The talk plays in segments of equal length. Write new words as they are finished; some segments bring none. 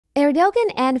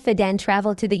Erdogan and Fidan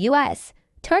travel to the U.S.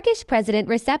 Turkish President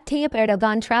Recep Tayyip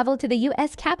Erdogan traveled to the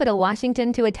U.S. capital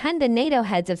Washington to attend the NATO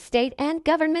Heads of State and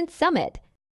Government Summit.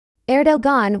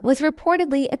 Erdogan was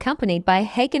reportedly accompanied by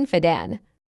Hakan Fidan.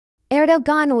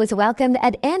 Erdogan was welcomed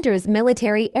at Andrews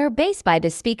Military Air Base by the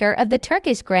Speaker of the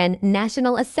Turkish Grand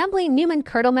National Assembly Numan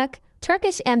Kurtulmuş,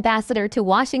 Turkish Ambassador to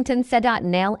Washington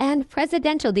Sedat and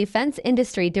Presidential Defense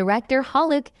Industry Director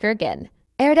Haluk Görgün.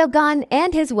 Erdogan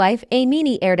and his wife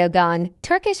Emine Erdogan,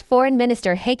 Turkish Foreign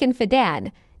Minister Hakan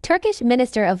Fidan, Turkish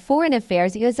Minister of Foreign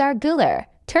Affairs Yaşar Güler,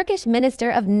 Turkish Minister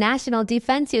of National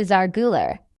Defense Yaşar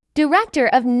Güler, Director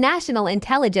of National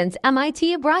Intelligence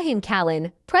MIT Ibrahim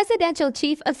Kalın, Presidential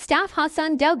Chief of Staff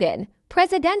Hasan Doğan,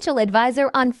 Presidential Advisor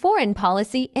on Foreign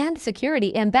Policy and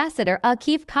Security Ambassador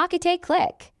Akif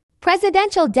Kılıç,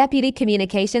 Presidential Deputy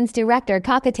Communications Director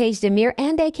Özdemir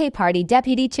and AK Party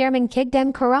Deputy Chairman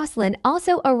Çiğdem Karaaslan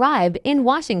also arrived in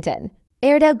Washington.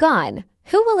 Erdogan,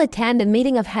 who will attend a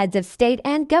meeting of heads of state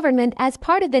and government as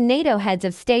part of the NATO Heads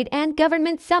of State and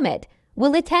Government Summit,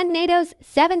 will attend NATO's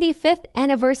 75th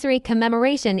anniversary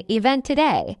commemoration event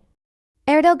today.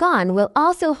 Erdogan will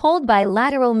also hold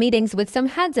bilateral meetings with some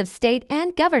heads of state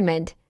and government,